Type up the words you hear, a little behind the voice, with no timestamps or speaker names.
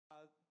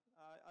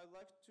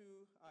like to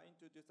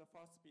introduce the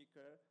first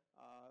speaker,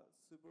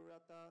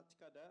 Subrata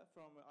Tikadar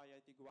from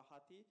IIT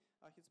Guwahati.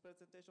 His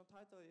presentation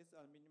title is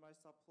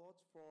Minimalist Approach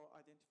for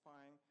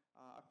Identifying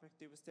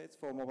Affective States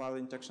for Mobile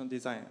Interaction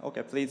Design.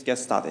 Okay, please get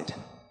started.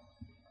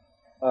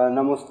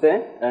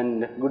 Namaste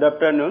and good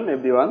afternoon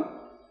everyone.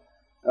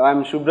 I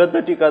am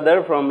Subrata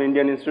Tikadar from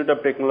Indian Institute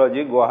of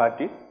Technology,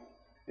 Guwahati.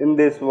 In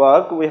this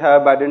work, we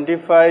have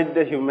identified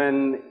the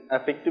human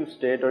affective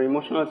state or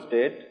emotional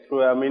state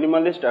through a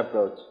minimalist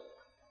approach.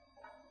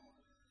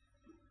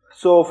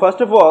 So, first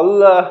of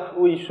all,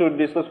 we should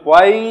discuss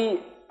why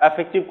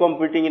affective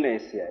computing in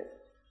ACI.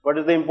 What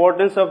is the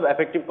importance of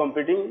affective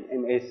computing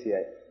in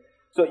ACI?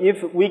 So,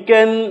 if we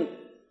can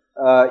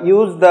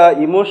use the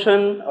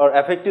emotion or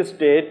affective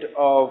state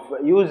of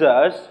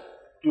users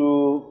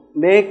to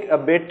make a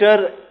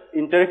better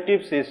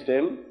interactive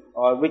system,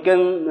 or we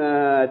can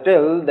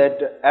tell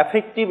that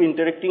affective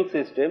interacting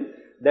system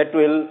that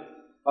will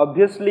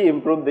obviously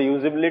improve the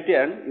usability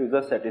and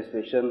user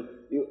satisfaction.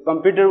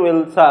 Computer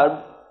will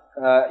serve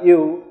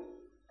you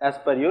as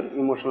per your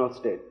emotional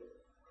state.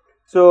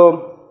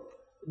 So,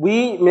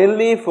 we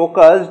mainly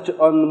focused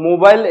on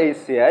mobile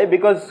ACI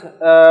because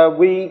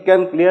we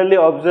can clearly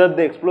observe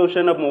the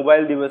explosion of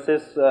mobile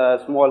devices,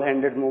 small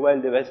handed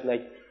mobile device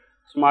like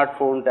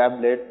smartphone,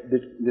 tablet,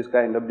 this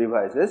kind of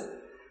devices.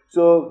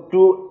 So,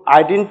 to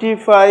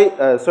identify,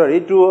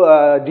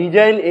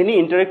 design any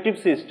interactive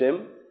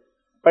system,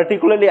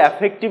 particularly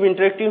affective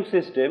interactive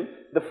system,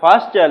 the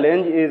first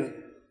challenge is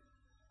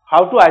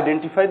how to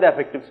identify the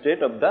affective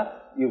state of the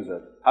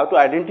user, how to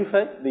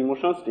identify the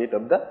emotional state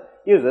of the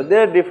user.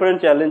 There are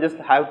different challenges,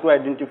 how to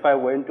identify,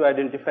 when to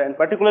identify, and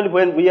particularly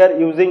when we are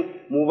using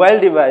mobile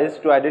device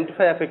to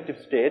identify affective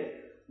state,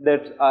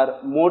 that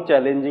are more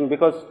challenging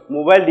because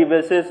mobile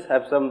devices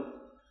have some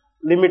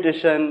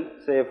limitation,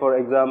 say for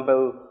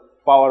example,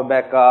 power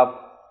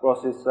backup,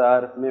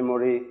 processor,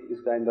 memory,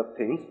 these kind of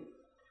things.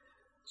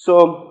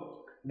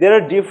 So, there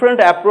are different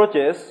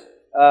approaches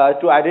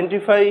to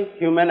identify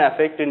human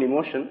affect and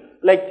emotion.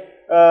 Like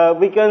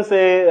we can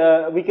say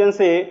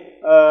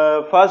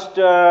first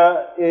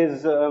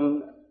is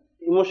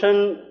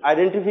emotion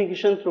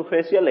identification through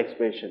facial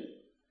expression.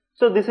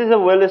 So, this is a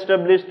well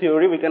established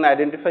theory, we can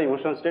identify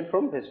emotional state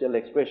from facial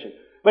expression.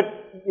 But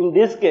in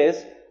this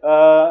case,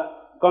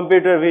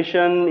 computer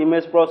vision,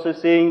 image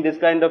processing, this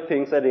kind of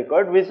things are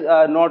required, which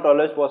are not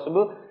always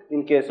possible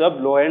in case of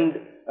low-end,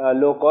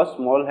 low-cost,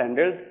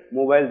 small-handled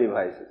mobile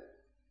devices.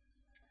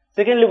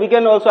 Secondly, we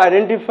can also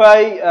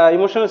identify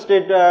emotional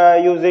state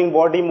using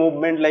body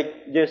movement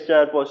like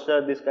gesture,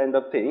 posture, this kind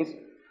of things.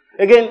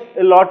 Again,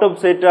 a lot of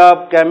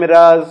setup,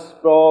 cameras,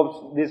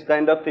 probes, these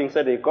kind of things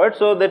are required.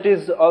 So, that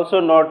is also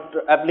not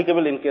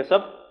applicable in case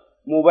of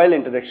mobile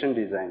interaction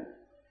design.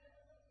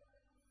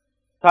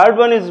 Third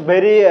one is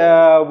very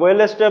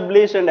well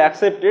established and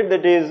accepted,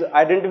 that is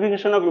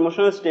identification of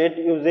emotional state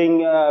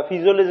using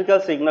physiological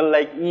signal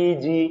like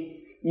EEG,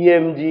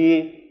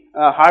 EMG,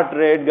 heart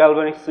rate,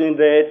 galvanic skin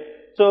rate.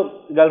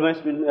 So, galvanic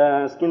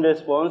skin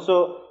response.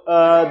 So,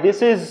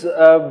 this is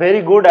a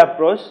very good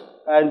approach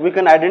and we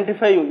can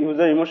identify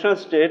user emotional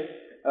state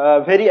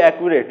very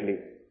accurately.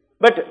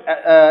 But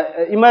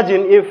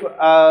imagine if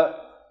a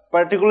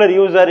particular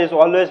user is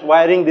always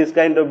wiring this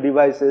kind of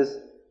devices,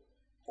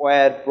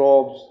 wire,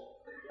 probes,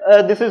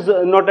 this is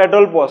not at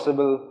all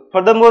possible.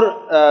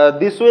 Furthermore,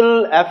 this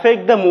will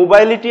affect the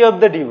mobility of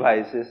the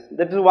devices.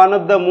 That is one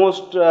of the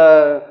most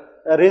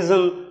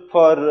reason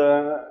for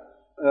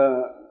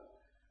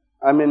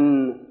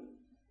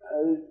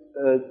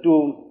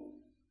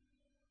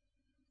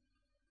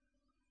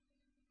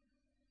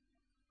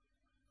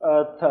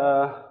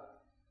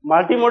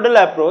multimodal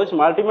approach.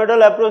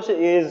 Multimodal approach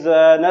is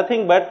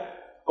nothing but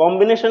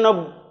combination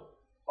of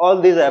all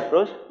these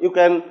approach. You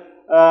can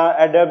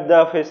adapt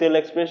the facial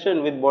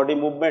expression with body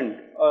movement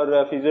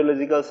or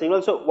physiological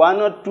signal. So, one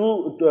or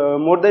two,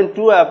 more than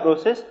two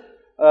approaches,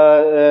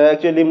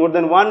 actually more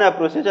than one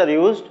approaches are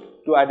used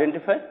to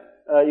identify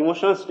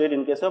emotional state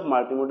in case of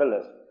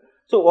multimodal.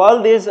 So,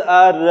 all these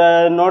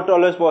are not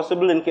always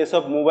possible in case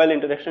of mobile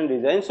interaction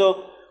design.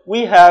 So,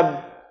 we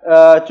have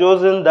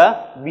chosen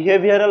the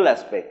behavioral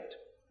aspect.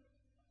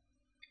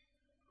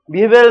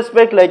 Behavioral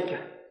aspect like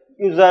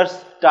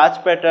user's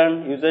touch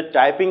pattern, user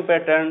typing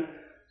pattern.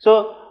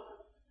 So,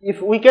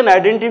 if we can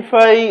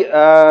identify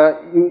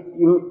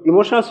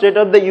emotional state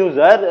of the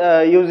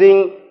user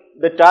using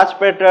the touch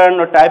pattern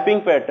or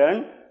typing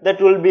pattern, that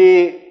will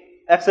be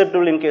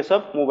acceptable in case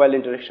of mobile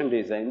interaction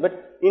design.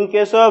 But in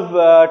case of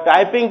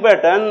typing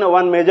pattern,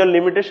 one major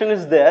limitation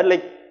is there,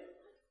 like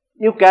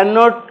you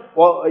cannot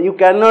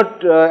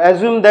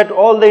assume that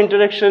all the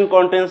interaction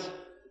contains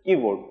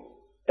keyboard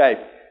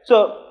type.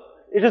 So,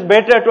 it is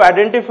better to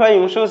identify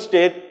emotional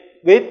state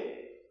with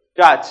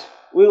touch.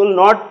 We will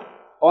not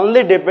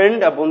only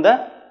depend upon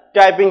the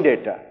typing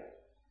data.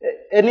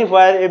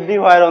 Anywhere,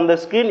 everywhere on the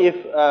screen, if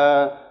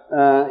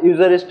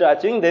user is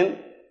touching, then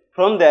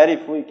from there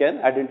if we can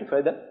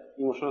identify the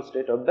emotional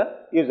state of the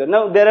user.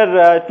 Now, there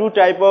are two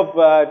type of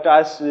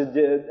tasks.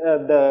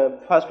 The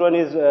first one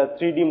is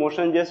 3D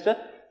motion gesture.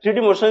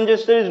 3D motion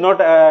gesture is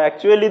not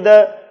actually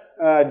the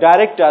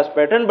direct touch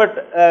pattern, but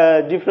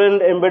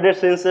different embedded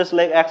sensors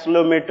like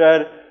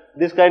accelerometer,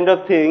 this kind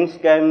of things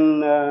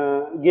can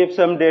give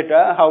some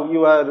data how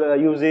you are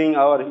using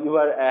or you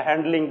are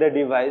handling the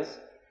device.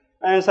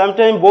 And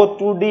sometimes both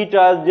 2D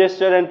touch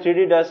gesture and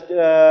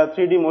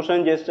 3D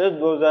motion gestures,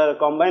 those are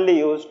combinedly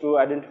used to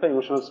identify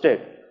emotional state.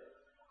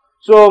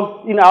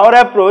 So in our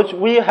approach,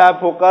 we have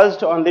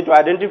focused on to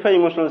identify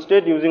emotional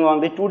state using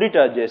only 2D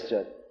touch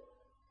gesture.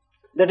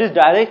 That is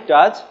direct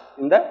touch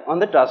on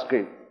the touch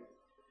screen.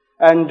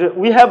 And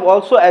we have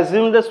also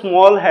assumed a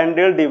small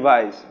handheld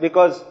device,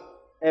 because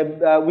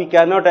we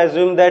cannot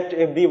assume that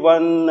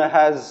everyone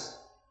has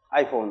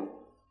iPhone.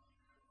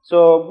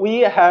 So we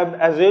have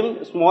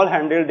assumed small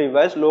handheld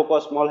device, low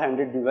cost small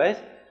handheld device,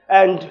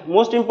 and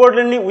most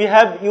importantly we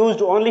have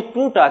used only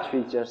 2 touch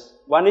features.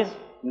 One is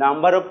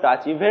number of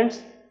touch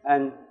events,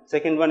 and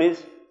second one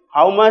is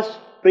how much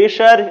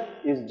pressure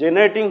is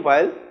generating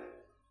while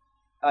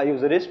a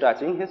user is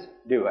touching his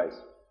device.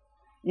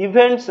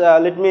 Events,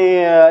 let me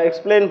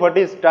explain what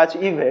is touch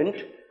event.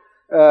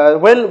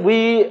 When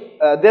we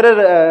there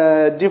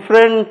are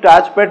different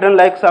touch pattern,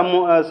 like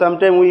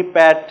sometimes we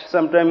pat,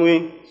 sometimes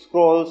we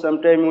scroll,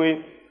 sometimes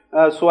we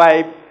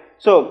swipe.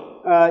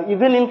 So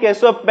even in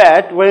case of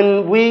pat,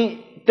 when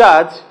we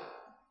touch,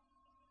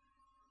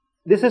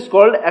 this is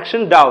called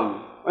action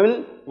down. I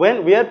mean,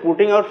 when we are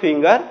putting our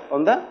finger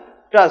on the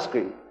touch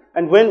screen,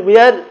 and when we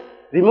are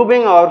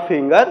removing our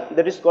finger,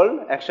 that is called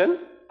action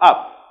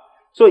up.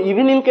 So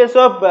even in case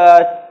of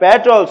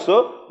pat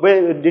also,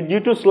 due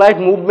to slight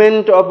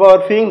movement of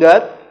our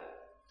finger,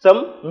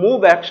 some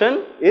move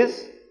action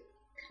is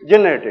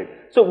generated.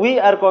 So we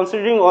are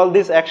considering all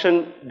this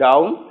action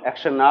down,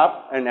 action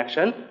up and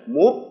action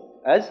move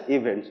as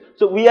events.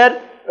 So we are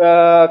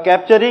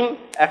capturing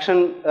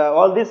action,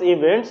 all these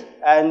events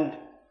and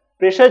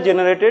pressure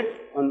generated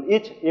on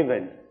each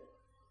event.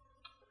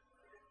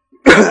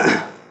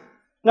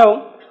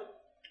 Now,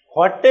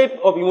 what type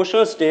of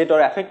emotional state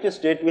or affective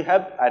state we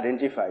have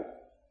identified?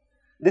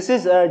 This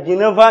is a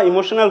Geneva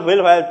emotional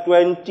wheel, where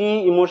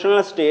 20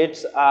 emotional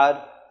states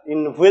are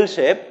in wheel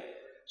shape.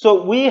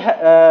 So we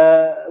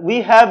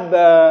have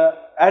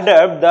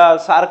adapted the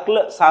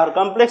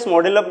circumplex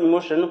model of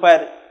emotion,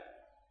 where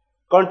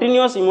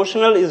continuous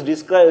emotional is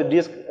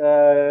discretized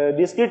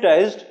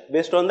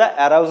based on the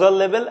arousal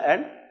level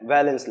and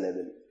valence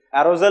level.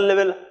 Arousal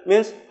level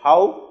means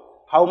how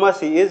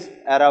much he is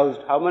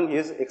aroused, how much he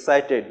is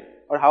excited,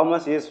 or how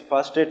much he is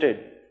frustrated.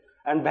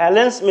 And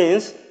valence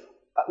means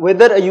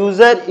whether a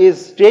user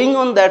is staying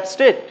on that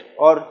state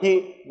or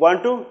he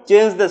want to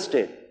change the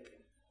state.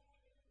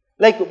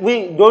 Like,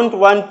 we don't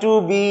want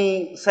to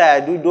be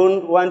sad, we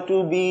don't want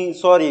to be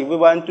sorry, we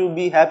want to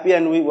be happy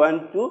and we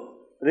want to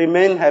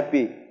remain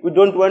happy. We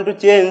don't want to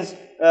change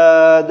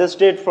the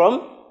state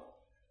from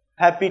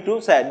happy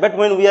to sad. But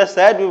when we are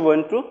sad, we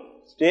want to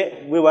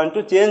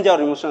change our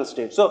emotional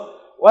state. So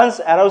once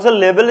arousal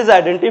level is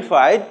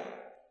identified,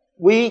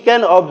 we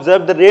can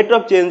observe the rate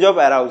of change of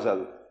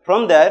arousal.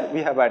 From there,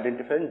 we have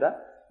identified the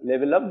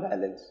level of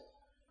valence.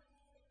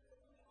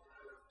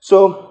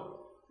 So,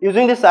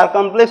 using the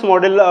circumplex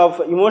model of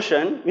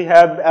emotion, we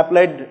have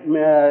applied,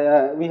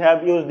 we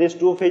have used these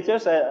 2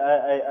 features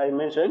I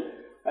mentioned,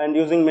 and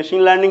using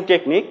machine learning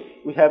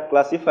technique, we have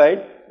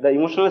classified the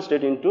emotional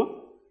state into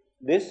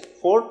this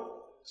 4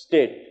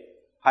 state.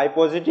 High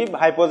positive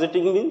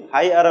means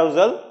high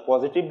arousal,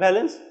 positive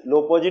valence.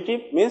 Low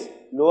positive means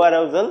low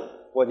arousal,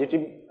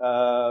 positive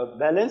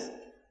valence.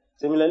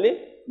 Similarly,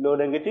 low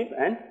negative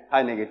and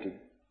high negative.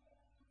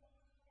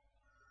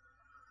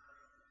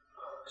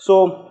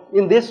 So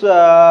in this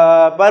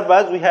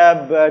purpose, we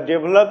have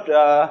developed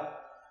a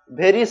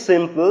very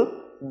simple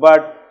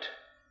but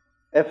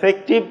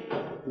effective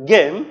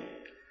game,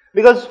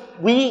 because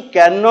we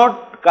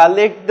cannot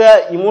collect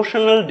the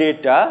emotional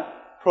data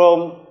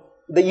from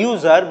the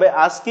user by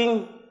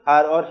asking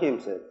her or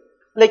himself.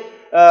 Like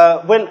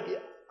when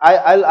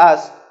I'll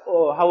ask,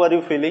 oh, how are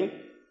you feeling?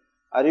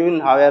 Are you in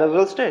high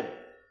arousal state?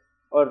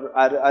 Or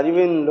are you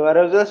in low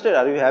arousal state?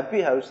 Are you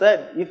happy? Are you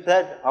sad? If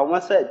sad, how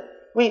much sad?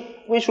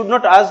 We should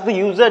not ask the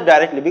user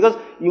directly, because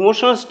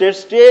emotional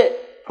states stay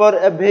for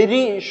a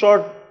very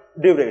short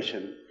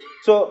duration.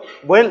 So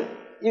when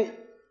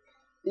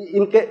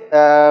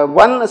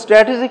one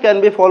strategy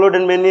can be followed,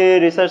 and many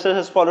researchers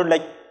has followed,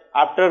 like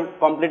after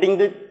completing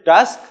the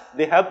task,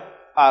 they have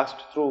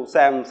asked through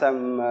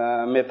some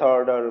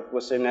method or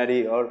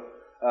questionnaire or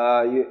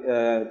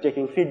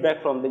taking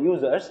feedback from the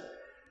users,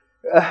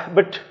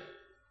 but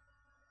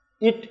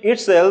it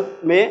itself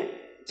may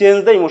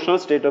change the emotional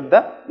state of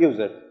the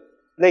user.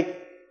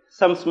 Like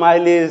some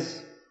smile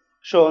is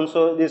shown,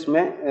 so this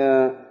may,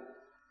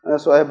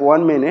 so I have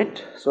 1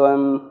 minute, so I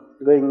am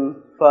going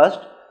first.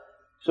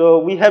 So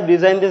we have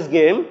designed this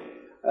game.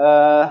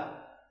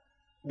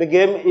 The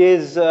game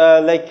is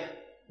like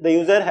the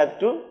user have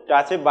to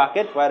touch a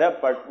bucket where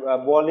a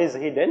ball is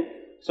hidden.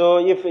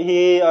 So if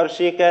he or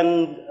she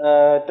can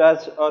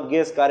touch or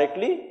guess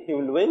correctly, he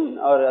will win,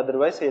 or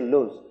otherwise he will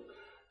lose.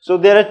 So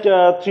there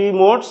are 3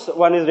 modes.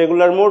 One is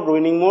regular mode,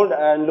 winning mode,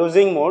 and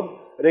losing mode.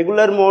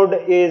 Regular mode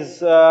is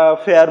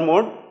fair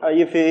mode.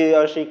 If he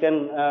or she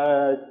can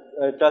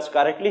touch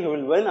correctly, he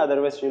will win,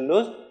 otherwise he will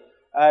lose.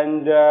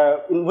 And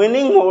in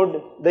winning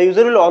mode, the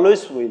user will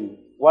always win,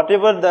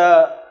 whatever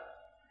the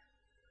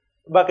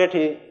bucket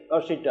he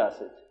or she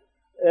touches.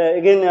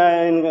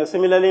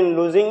 Similarly in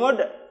losing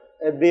mode,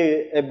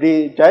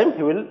 every time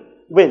he will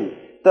win.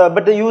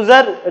 But the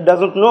user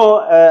doesn't know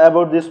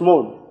about this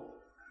mode.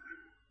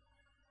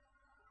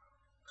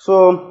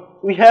 So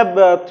we have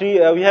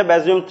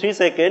assumed 3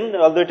 seconds,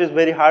 although it is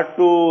very hard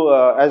to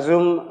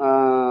assume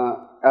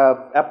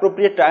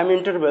appropriate time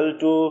interval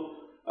to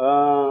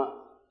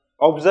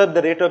observe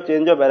the rate of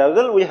change of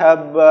arousal. We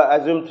have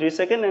assumed 3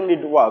 seconds and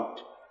it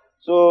worked.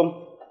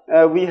 So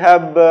we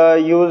have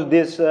used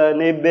this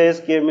naive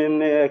Bayes, K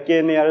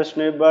nearest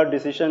neighbor,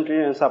 decision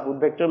tree and support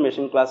vector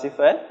machine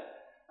classifier,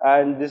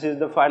 and this is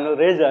the final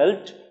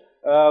result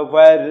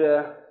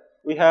where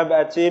we have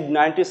achieved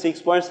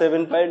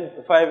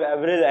 96.75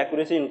 average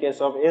accuracy in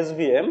case of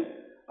SVM,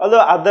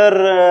 although other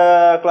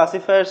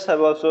classifiers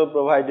have also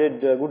provided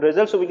good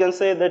results. So we can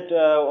say that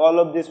all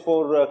of these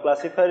 4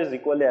 classifiers is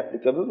equally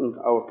applicable in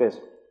our case.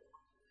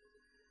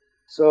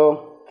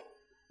 So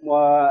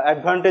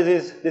advantage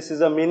is this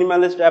is a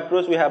minimalist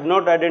approach. We have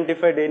not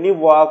identified any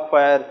work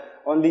where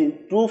only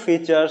 2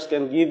 features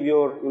can give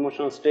your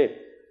emotional state.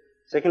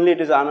 Secondly,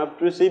 it is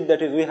unobtrusive,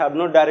 that is we have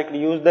not directly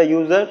used the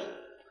user.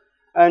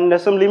 And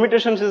some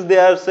limitations is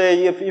there,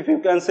 say if you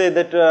can say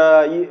that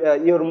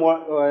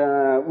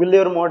will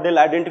your model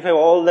identify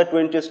all the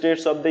 20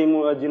 states of the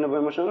gene of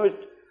emotion,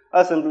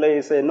 I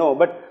simply say no,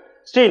 but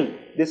still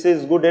this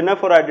is good enough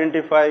for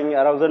identifying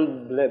arousal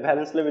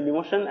valence level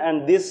emotion,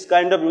 and this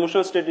kind of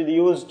emotional state is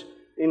used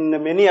in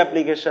many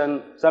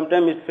applications.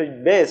 Sometimes it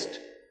is best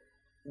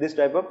this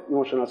type of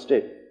emotional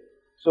state.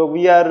 So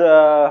we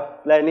are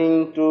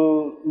planning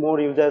to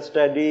more user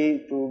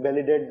study to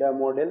validate the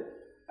model.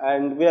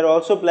 And we are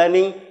also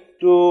planning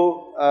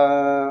to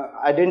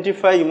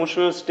identify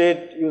emotional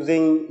state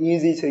using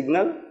EEG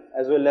signal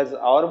as well as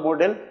our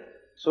model.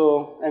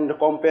 So, and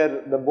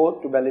compare the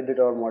both to validate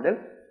our model.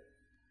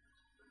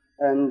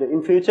 And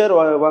in future,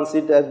 once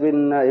it has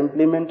been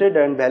implemented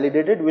and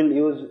validated, we will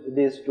use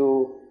this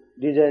to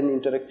design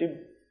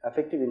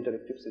affective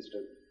interactive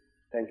system.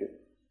 Thank you.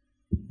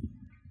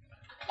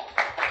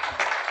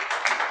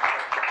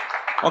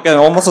 Okay,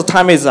 almost the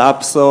time is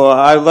up, so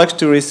I would like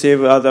to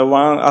receive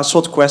a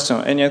short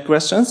question. Any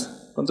questions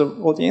from the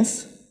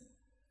audience?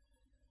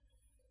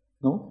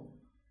 No?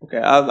 Okay,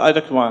 I'd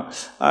like one.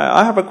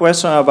 I have a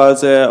question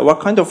about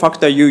what kind of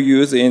factor you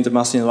use in the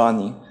machine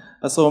learning.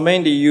 So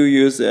mainly you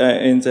use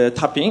in the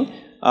tapping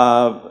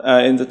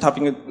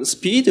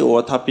speed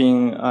or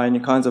tapping any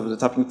kinds of the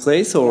tapping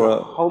place,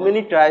 or how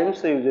many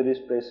times the user is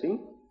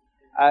pressing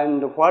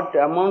and what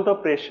amount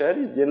of pressure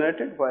is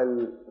generated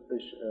while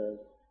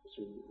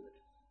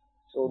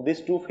so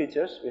these 2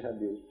 features we have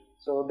used.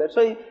 So that's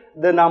why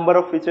the number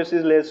of features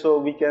is less, so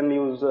we can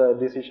use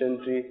decision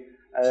tree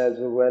as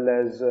well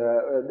as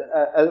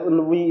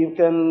you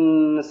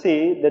can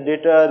see the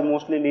data are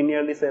mostly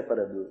linearly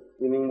separable,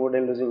 winning mode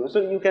and losing mode.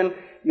 So you can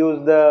use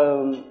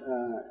the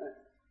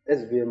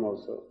SVM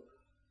also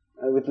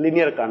with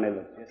linear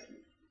kernel obviously.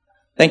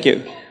 Thank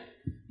you.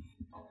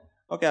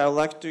 Okay, I would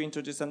like to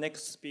introduce the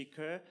next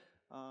speaker.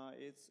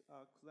 It's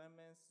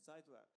Clemens Zeidler.